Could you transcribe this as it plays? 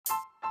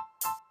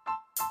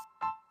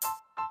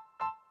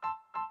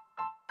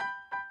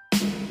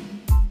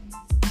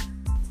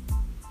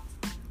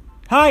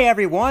Hi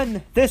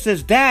everyone, this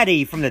is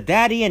Daddy from the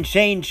Daddy and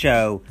Shane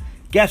Show.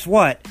 Guess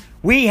what?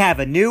 We have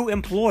a new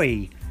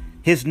employee.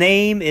 His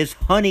name is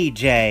Honey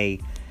J.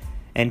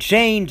 And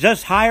Shane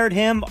just hired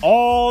him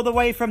all the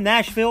way from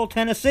Nashville,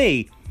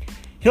 Tennessee.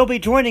 He'll be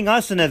joining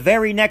us in the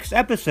very next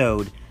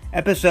episode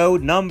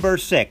number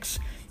 6.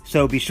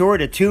 So be sure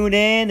to tune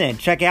in and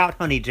check out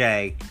Honey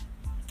J.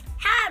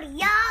 Howdy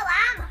y'all,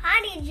 I'm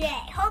Honey J.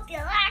 Hope you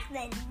like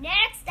the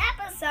next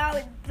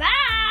episode.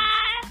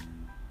 Bye!